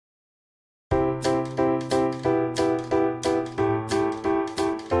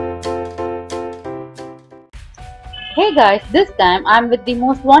Hey guys, this time I'm with the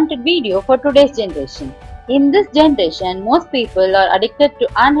most wanted video for today's generation. In this generation, most people are addicted to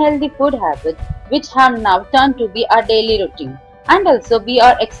unhealthy food habits which have now turned to be our daily routine. And also we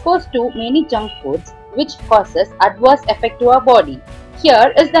are exposed to many junk foods which causes adverse effect to our body.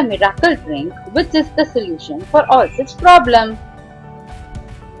 Here is the miracle drink which is the solution for all such problems.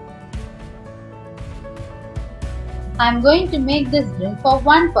 I'm going to make this drink for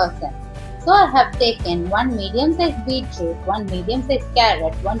one person. So I have taken one medium-sized beetroot, one medium-sized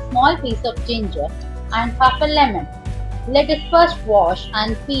carrot, one small piece of ginger and half a lemon. Let us first wash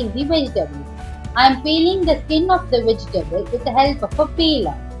and peel the vegetables. I am peeling the skin of the vegetable with the help of a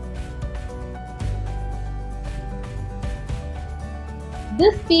peeler.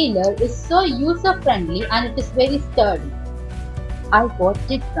 This peeler is so user-friendly and it is very sturdy. I bought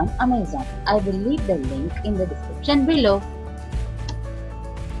it from Amazon. I will leave the link in the description below.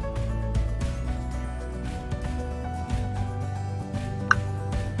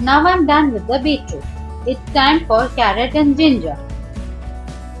 Now I'm done with the beetroot. It's time for carrot and ginger.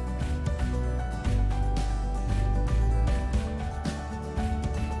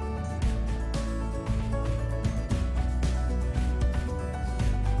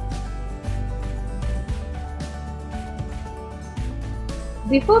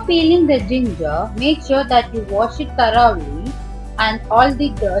 Before peeling the ginger, make sure that you wash it thoroughly and all the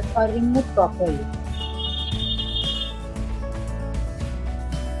dirt are removed properly.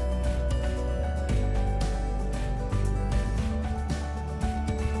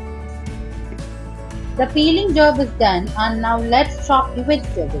 The peeling job is done and now let's chop the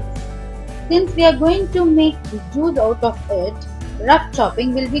vegetables. Since we are going to make the juice out of it, rough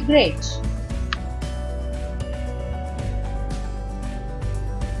chopping will be great.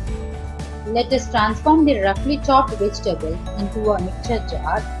 Let us transform the roughly chopped vegetables into a mixture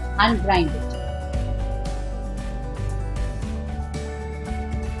jar and grind it.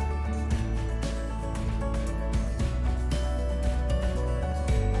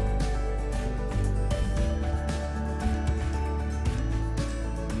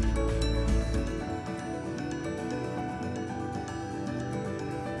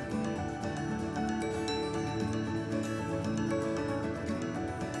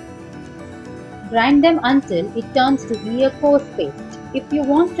 Grind them until it turns to be a coarse paste. If you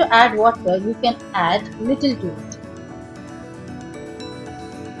want to add water, you can add little to it.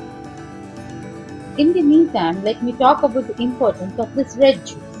 In the meantime, let me talk about the importance of this red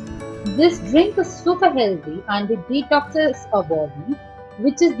juice. This drink is super healthy and it detoxes our body,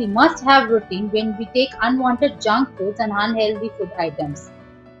 which is the must-have routine when we take unwanted junk foods and unhealthy food items.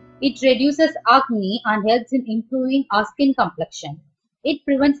 It reduces acne and helps in improving our skin complexion. It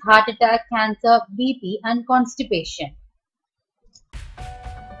prevents heart attack, cancer, BP and constipation.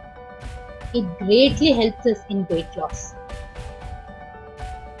 It greatly helps us in weight loss.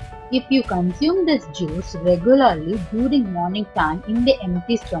 If you consume this juice regularly during morning time in the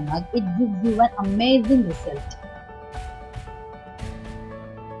empty stomach, it gives you an amazing result.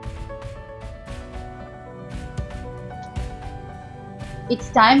 It's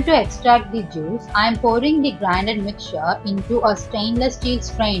time to extract the juice. I am pouring the grinded mixture into a stainless steel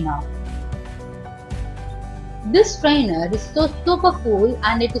strainer. This strainer is so super cool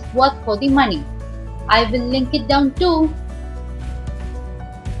and it is worth for the money. I will link it down too.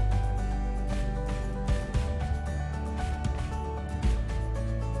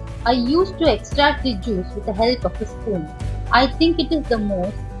 I used to extract the juice with the help of a spoon. I think it is the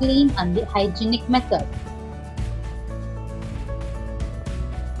most clean and the hygienic method.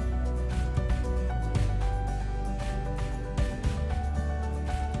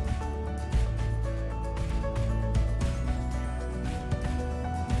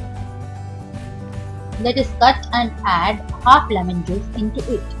 Let us cut and add half lemon juice into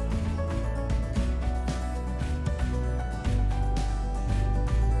it.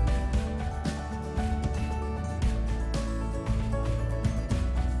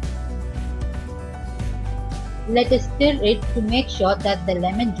 Let us stir it to make sure that the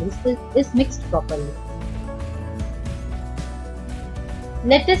lemon juice is mixed properly.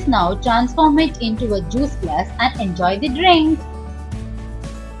 Let us now transform it into a juice glass and enjoy the drink.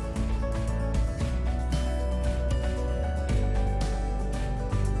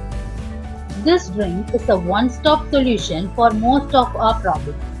 This drink is a one-stop solution for most of our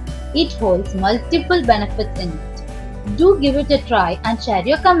problems. It holds multiple benefits in it. Do give it a try and share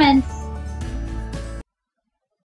your comments.